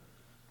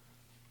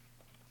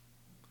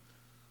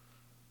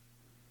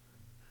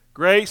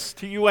Grace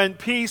to you and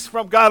peace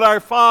from God our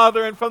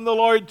Father and from the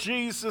Lord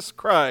Jesus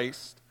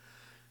Christ.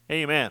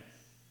 Amen.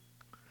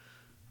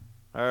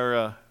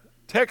 Our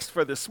text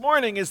for this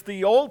morning is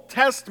the Old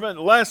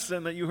Testament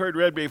lesson that you heard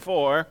read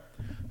before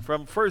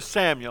from 1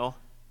 Samuel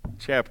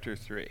chapter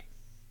 3.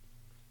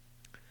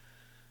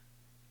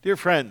 Dear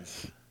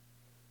friends,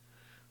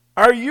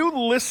 are you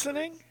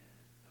listening?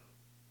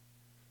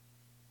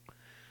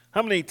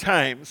 How many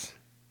times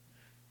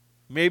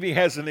maybe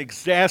has an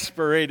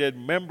exasperated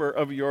member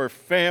of your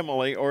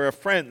family or a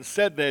friend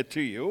said that to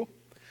you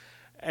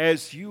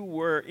as you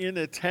were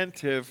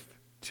inattentive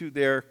to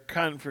their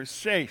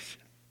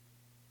conversation?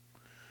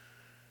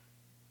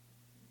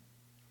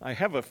 I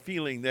have a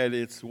feeling that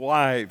it's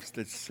wives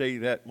that say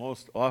that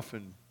most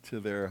often to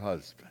their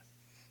husbands.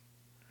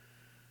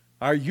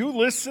 Are you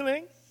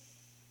listening?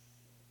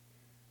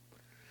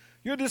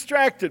 You're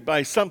distracted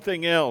by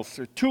something else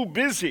or too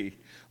busy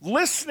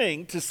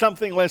listening to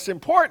something less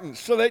important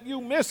so that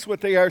you miss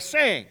what they are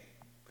saying.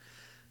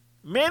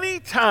 Many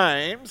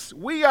times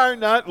we are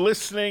not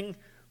listening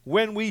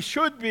when we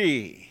should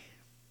be.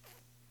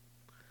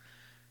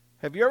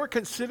 Have you ever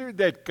considered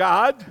that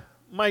God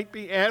might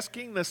be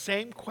asking the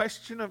same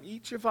question of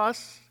each of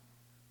us?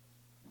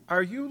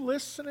 Are you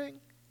listening?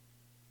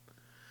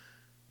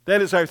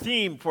 That is our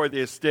theme for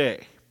this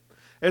day.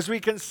 As we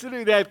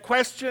consider that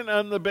question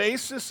on the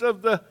basis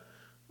of the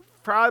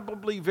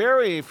probably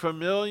very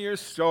familiar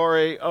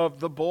story of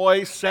the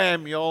boy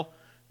Samuel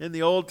in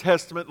the Old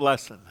Testament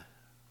lesson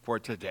for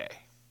today.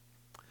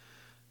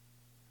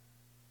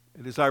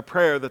 It is our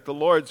prayer that the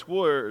Lord's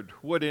word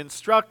would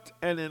instruct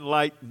and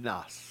enlighten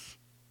us.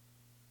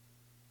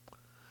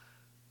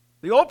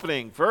 The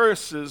opening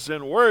verses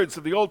and words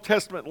of the Old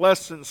Testament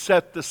lesson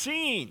set the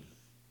scene.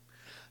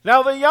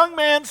 Now the young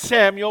man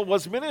Samuel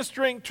was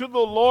ministering to the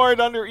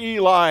Lord under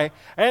Eli,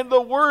 and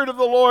the word of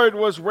the Lord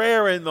was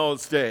rare in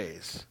those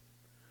days.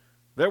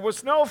 There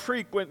was no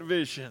frequent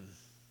vision.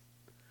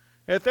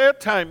 At that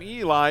time,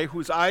 Eli,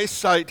 whose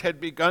eyesight had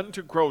begun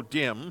to grow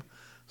dim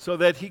so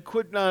that he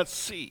could not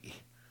see,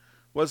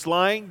 was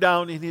lying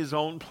down in his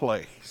own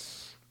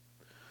place.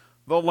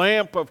 The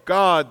lamp of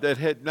God that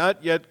had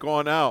not yet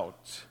gone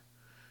out,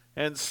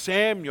 and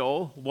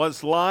Samuel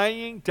was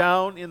lying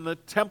down in the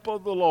temple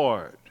of the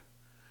Lord,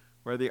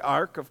 where the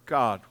ark of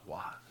God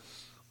was.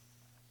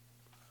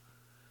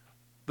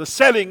 The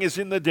setting is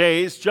in the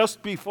days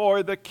just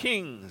before the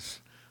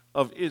kings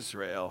of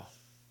Israel.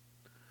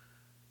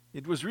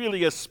 It was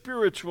really a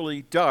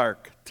spiritually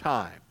dark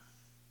time.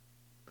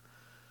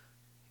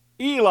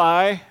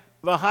 Eli,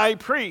 the high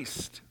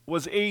priest,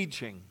 was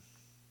aging,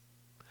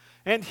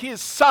 and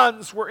his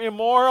sons were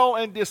immoral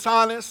and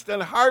dishonest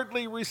and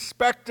hardly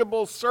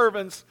respectable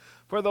servants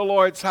for the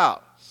Lord's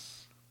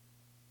house.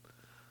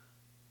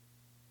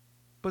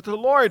 But the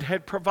Lord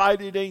had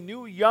provided a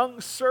new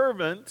young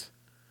servant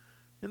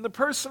in the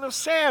person of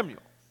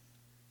Samuel,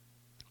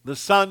 the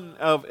son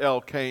of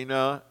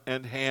Elkanah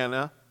and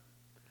Hannah,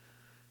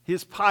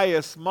 his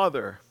pious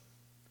mother,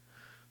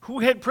 who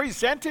had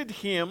presented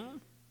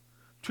him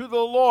to the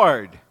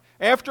Lord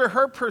after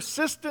her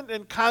persistent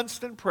and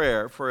constant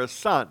prayer for a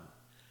son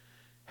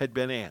had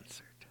been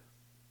answered.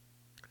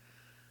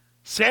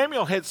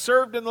 Samuel had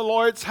served in the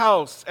Lord's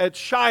house at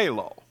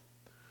Shiloh,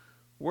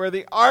 where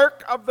the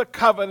Ark of the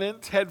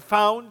Covenant had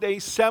found a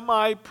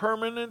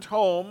semi-permanent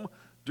home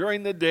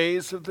during the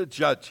days of the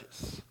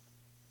judges.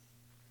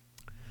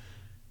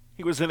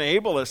 He was an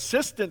able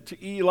assistant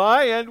to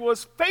Eli and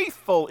was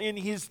faithful in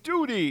his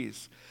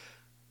duties.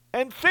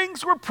 And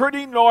things were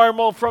pretty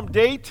normal from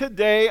day to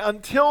day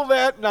until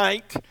that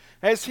night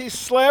as he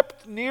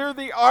slept near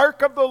the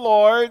ark of the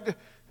Lord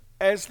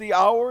as the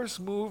hours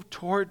moved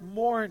toward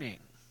morning.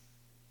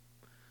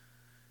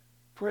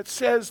 For it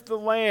says the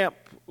lamp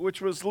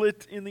which was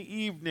lit in the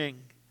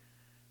evening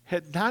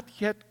had not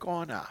yet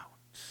gone out.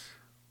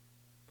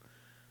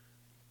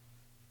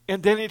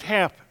 And then it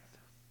happened.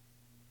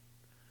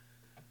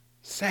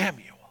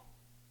 Samuel.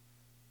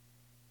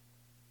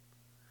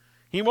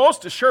 He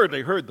most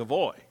assuredly heard the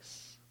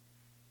voice.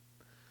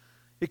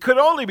 It could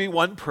only be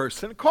one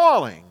person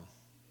calling.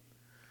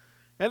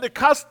 And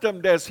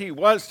accustomed as he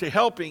was to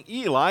helping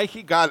Eli,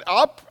 he got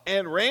up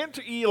and ran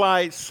to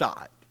Eli's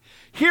side.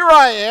 Here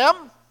I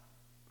am,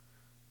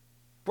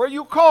 for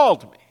you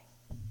called me.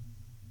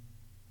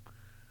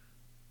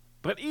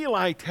 But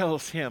Eli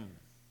tells him,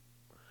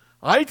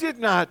 I did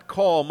not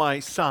call my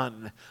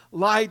son.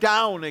 Lie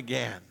down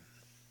again.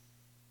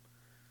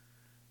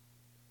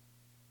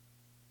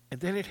 And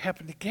then it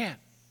happened again.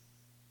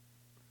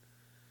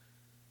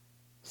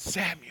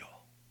 Samuel.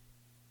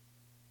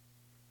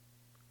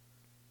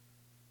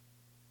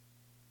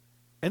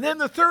 And then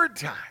the third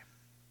time.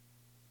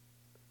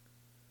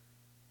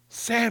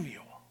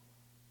 Samuel.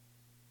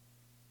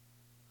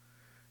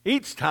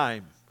 Each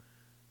time,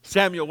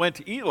 Samuel went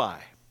to Eli.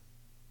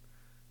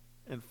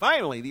 And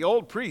finally, the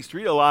old priest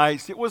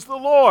realized it was the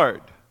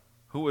Lord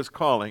who was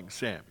calling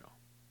Samuel.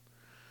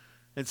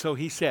 And so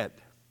he said,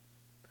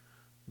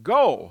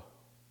 Go,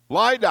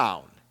 lie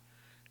down,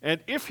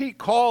 and if he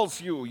calls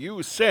you,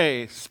 you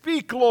say,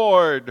 Speak,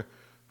 Lord,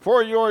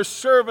 for your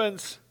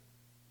servants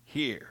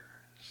hears.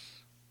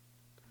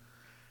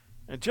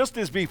 And just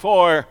as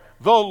before,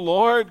 the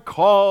Lord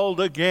called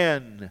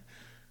again,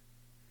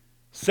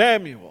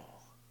 Samuel,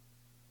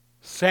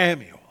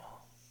 Samuel.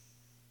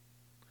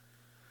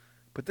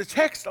 But the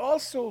text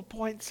also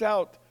points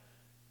out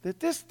that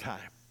this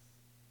time,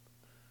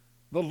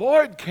 the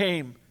Lord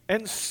came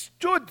and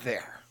stood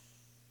there.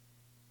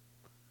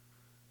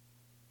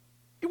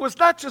 It was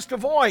not just a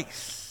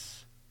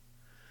voice.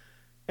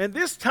 And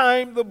this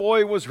time the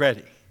boy was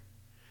ready.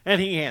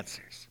 And he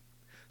answers,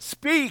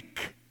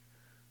 "Speak,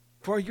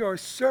 for your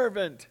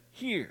servant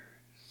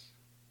hears."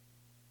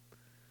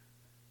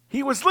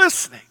 He was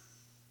listening.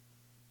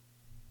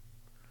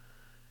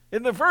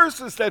 In the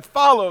verses that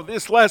follow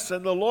this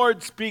lesson, the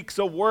Lord speaks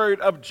a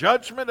word of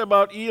judgment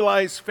about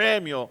Eli's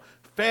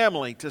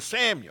family to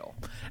Samuel.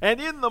 And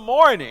in the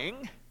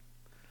morning,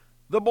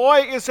 the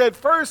boy is at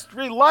first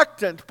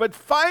reluctant, but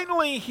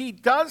finally he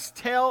does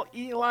tell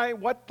Eli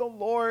what the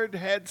Lord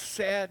had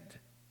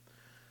said.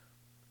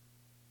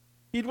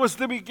 It was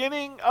the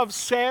beginning of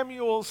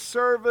Samuel's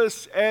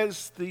service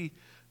as the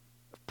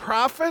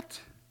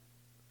prophet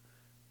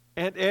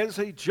and as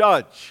a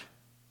judge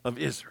of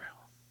Israel.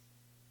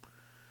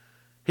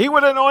 He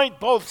would anoint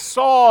both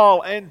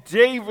Saul and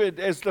David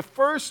as the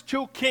first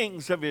two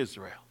kings of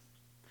Israel.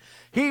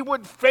 He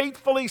would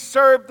faithfully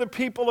serve the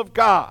people of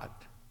God.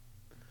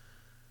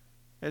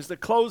 As the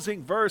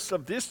closing verse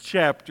of this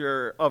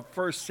chapter of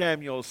 1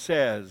 Samuel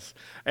says,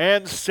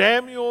 "And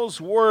Samuel's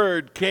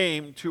word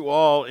came to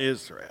all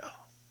Israel."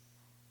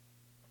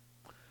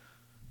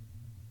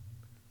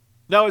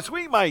 Now, as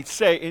we might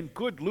say in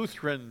good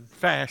Lutheran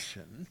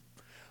fashion,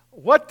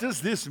 what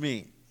does this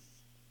mean?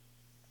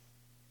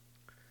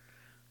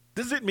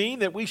 Does it mean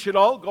that we should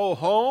all go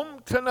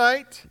home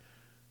tonight,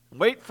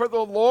 wait for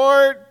the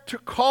Lord to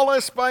call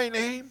us by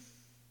name,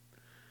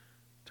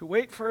 to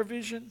wait for a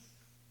vision?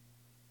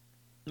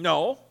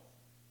 No.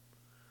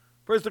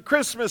 For as the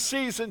Christmas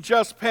season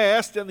just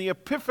passed and the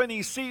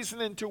Epiphany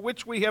season into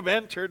which we have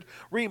entered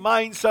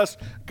reminds us,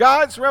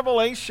 God's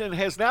revelation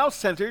has now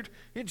centered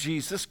in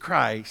Jesus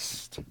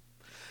Christ.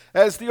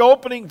 As the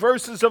opening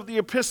verses of the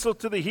Epistle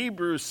to the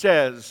Hebrews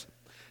says,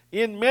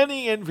 in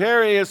many and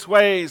various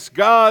ways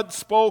God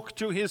spoke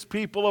to his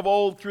people of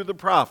old through the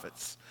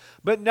prophets.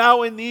 But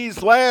now in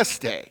these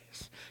last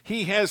days,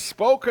 he has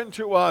spoken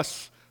to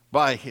us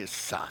by his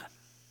Son.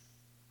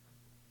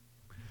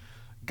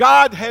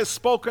 God has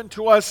spoken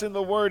to us in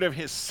the word of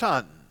his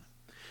Son.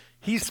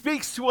 He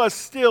speaks to us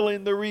still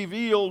in the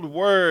revealed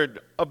word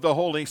of the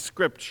Holy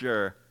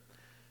Scripture.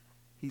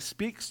 He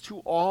speaks to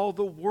all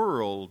the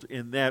world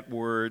in that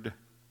word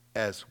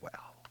as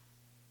well.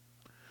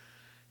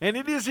 And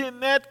it is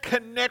in that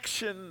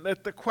connection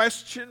that the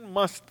question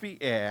must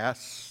be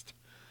asked,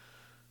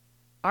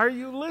 are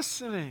you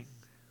listening?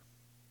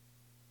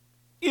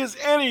 Is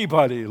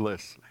anybody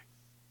listening?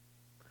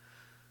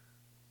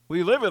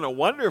 We live in a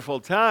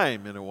wonderful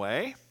time, in a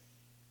way.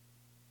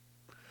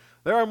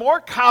 There are more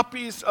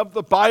copies of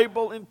the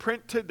Bible in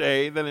print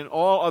today than in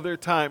all other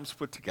times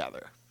put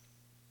together.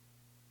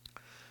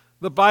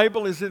 The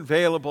Bible is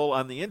available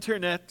on the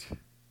internet,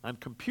 on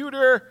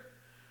computer,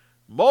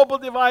 mobile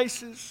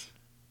devices,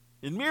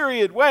 in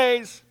myriad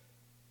ways.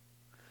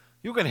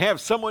 You can have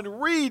someone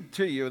read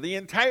to you the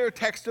entire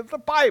text of the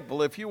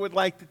Bible if you would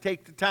like to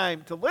take the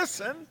time to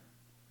listen.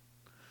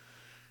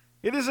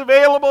 It is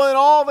available in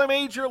all the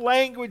major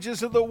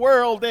languages of the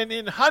world and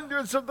in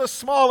hundreds of the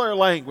smaller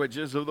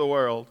languages of the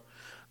world.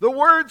 The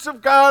words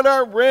of God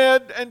are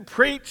read and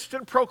preached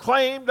and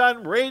proclaimed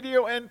on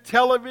radio and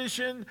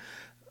television.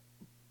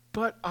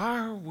 But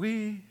are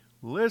we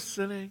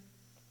listening?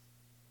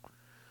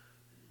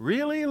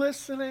 Really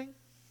listening?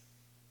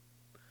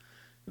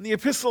 In the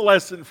epistle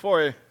lesson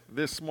for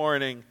this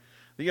morning,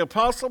 the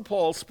Apostle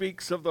Paul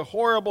speaks of the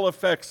horrible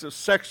effects of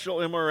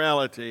sexual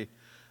immorality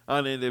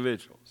on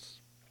individuals.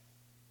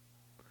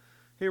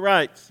 He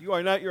writes, "You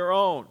are not your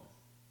own.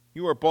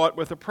 You are bought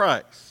with a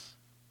price.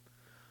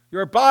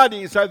 Your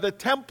bodies are the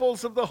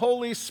temples of the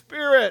Holy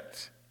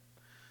Spirit."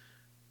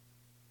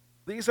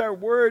 These are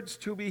words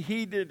to be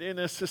heeded in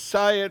a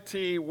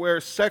society where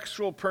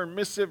sexual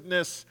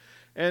permissiveness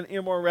and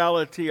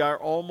immorality are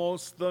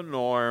almost the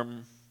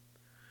norm.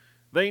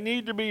 They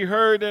need to be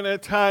heard in a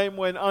time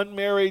when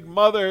unmarried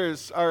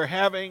mothers are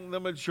having the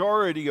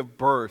majority of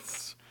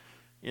births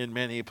in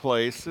many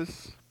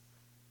places.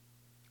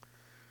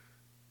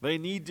 They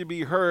need to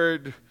be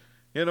heard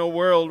in a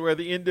world where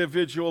the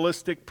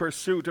individualistic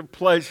pursuit of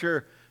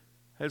pleasure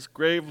has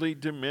gravely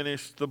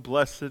diminished the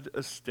blessed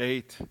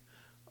estate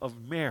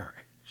of marriage.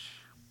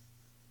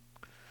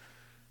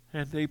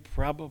 And they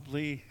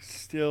probably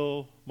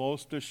still,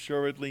 most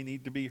assuredly,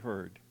 need to be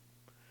heard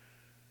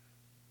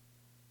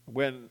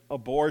when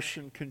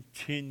abortion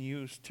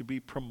continues to be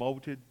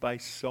promoted by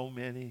so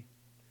many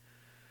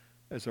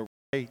as a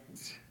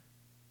right,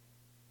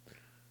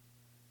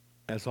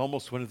 as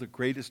almost one of the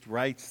greatest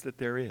rights that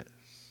there is,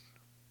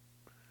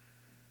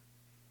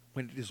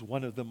 when it is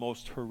one of the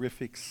most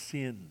horrific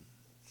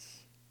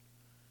sins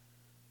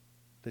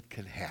that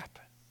can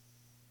happen.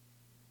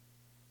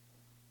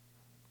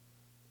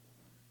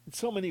 in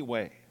so many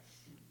ways.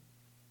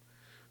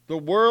 The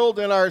world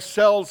and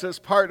ourselves as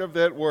part of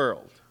that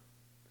world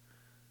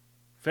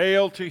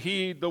fail to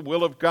heed the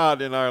will of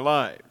God in our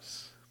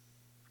lives.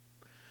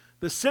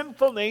 The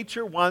sinful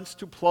nature wants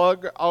to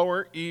plug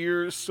our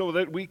ears so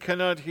that we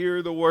cannot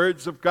hear the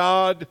words of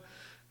God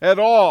at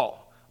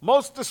all,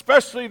 most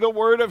especially the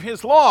word of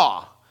his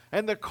law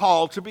and the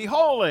call to be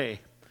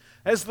holy.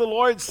 As the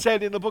Lord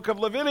said in the book of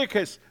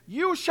Leviticus,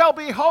 "You shall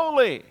be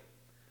holy,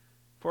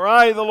 for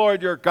I, the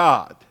Lord your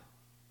God,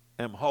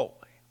 am holy."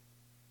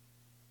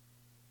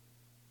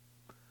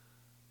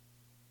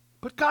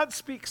 But God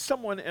speaks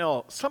something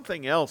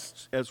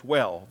else as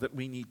well that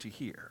we need to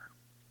hear.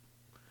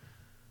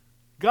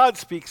 God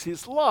speaks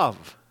his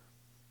love.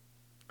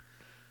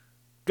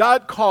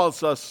 God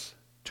calls us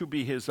to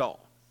be his own.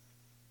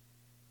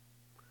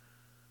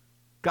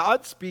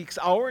 God speaks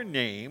our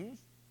name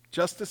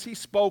just as he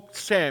spoke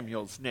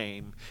Samuel's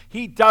name.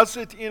 He does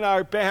it in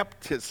our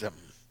baptism.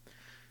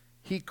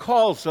 He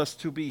calls us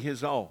to be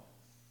his own.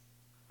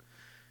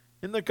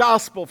 In the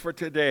gospel for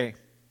today,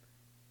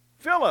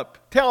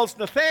 Philip tells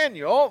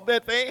Nathanael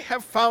that they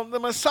have found the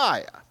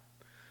Messiah.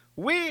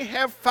 "We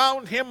have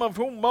found him of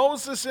whom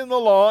Moses in the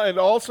law and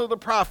also the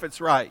prophets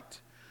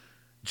write,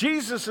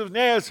 Jesus of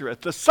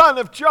Nazareth, the son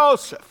of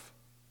Joseph."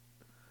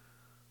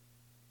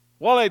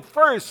 While at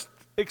first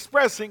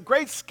expressing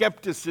great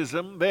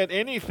skepticism that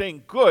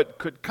anything good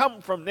could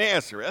come from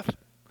Nazareth,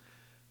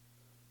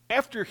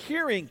 after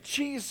hearing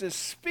Jesus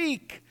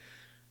speak,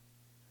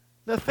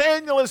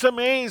 Nathanael is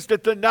amazed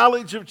at the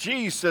knowledge of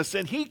Jesus,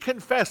 and he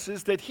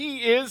confesses that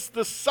he is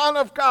the Son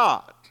of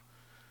God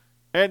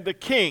and the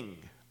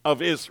King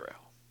of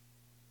Israel.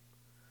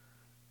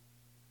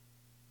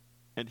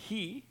 And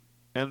he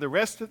and the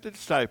rest of the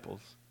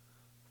disciples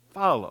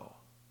follow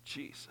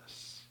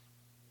Jesus.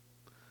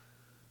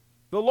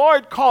 The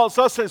Lord calls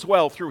us as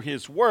well through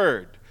his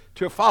word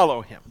to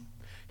follow him.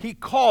 He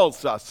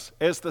calls us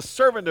as the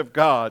servant of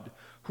God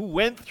who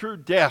went through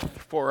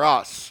death for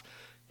us.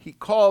 He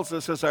calls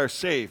us as our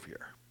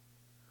Savior,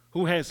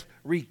 who has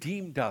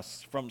redeemed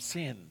us from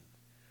sin,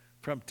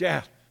 from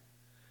death,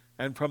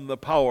 and from the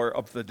power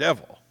of the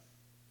devil.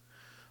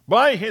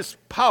 By his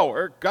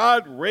power,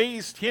 God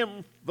raised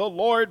him, the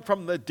Lord,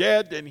 from the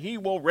dead, and he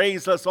will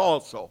raise us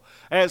also,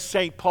 as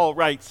St. Paul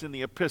writes in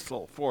the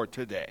epistle for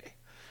today.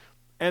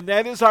 And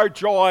that is our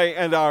joy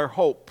and our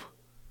hope.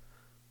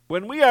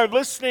 When we are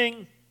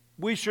listening,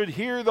 we should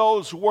hear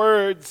those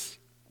words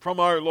from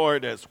our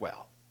Lord as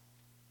well.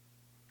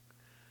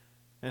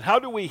 And how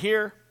do we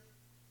hear?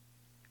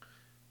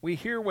 We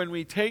hear when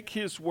we take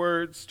his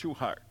words to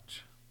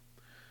heart.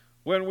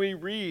 When we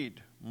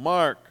read,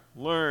 mark,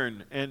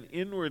 learn, and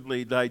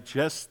inwardly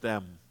digest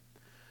them,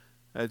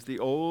 as the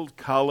old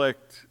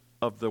collect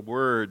of the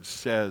word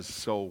says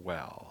so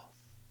well.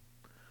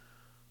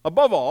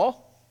 Above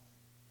all,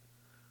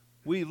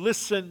 we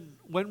listen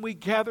when we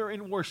gather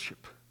in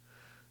worship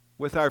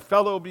with our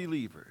fellow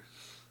believers,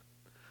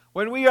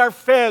 when we are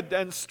fed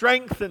and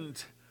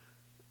strengthened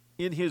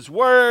in his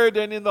word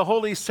and in the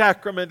holy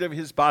sacrament of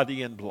his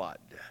body and blood.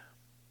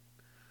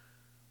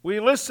 We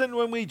listen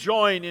when we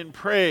join in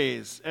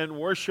praise and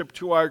worship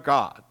to our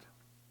God.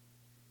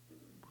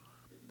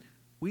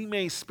 We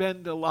may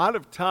spend a lot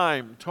of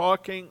time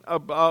talking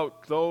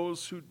about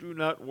those who do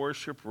not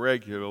worship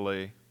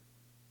regularly.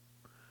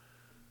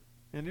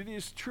 And it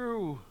is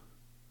true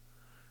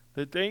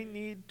that they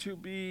need to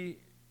be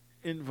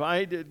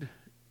invited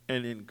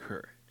and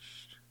encouraged.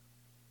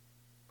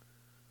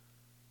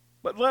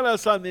 But let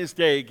us on this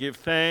day give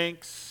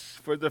thanks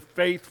for the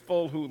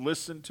faithful who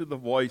listen to the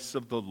voice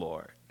of the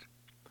Lord.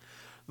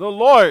 The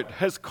Lord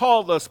has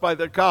called us by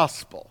the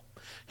gospel.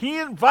 He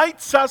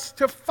invites us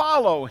to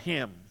follow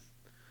him.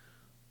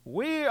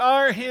 We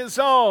are his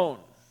own.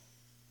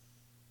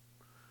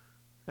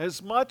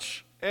 As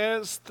much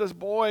as the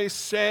boy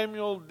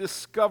Samuel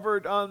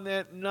discovered on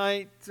that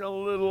night a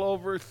little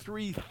over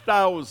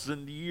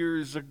 3,000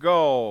 years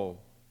ago,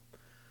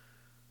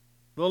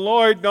 the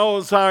Lord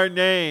knows our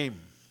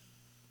name.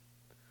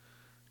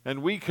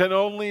 And we can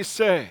only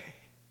say,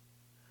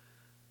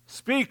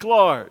 "Speak,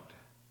 Lord,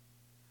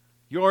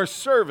 your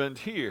servant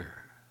hears."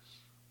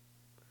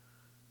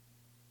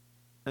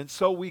 And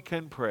so we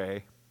can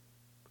pray,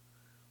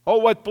 "Oh,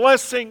 what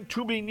blessing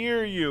to be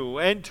near you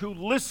and to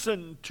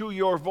listen to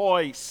your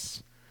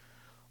voice.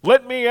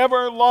 Let me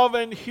ever love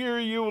and hear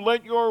you.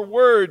 Let your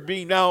word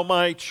be now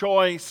my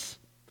choice.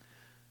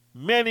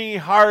 Many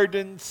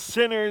hardened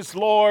sinners,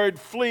 Lord,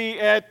 flee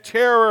at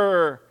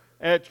terror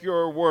at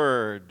your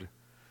word.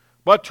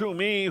 But to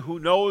me who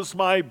knows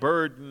my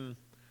burden,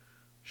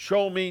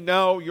 show me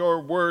now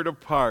your word of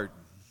pardon.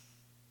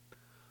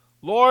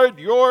 Lord,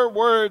 your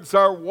words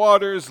are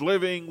waters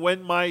living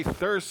when my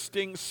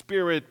thirsting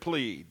spirit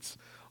pleads.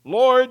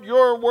 Lord,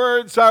 your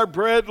words are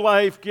bread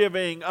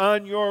life-giving.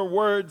 On your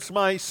words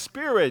my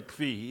spirit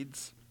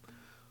feeds.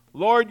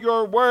 Lord,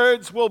 your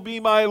words will be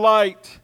my light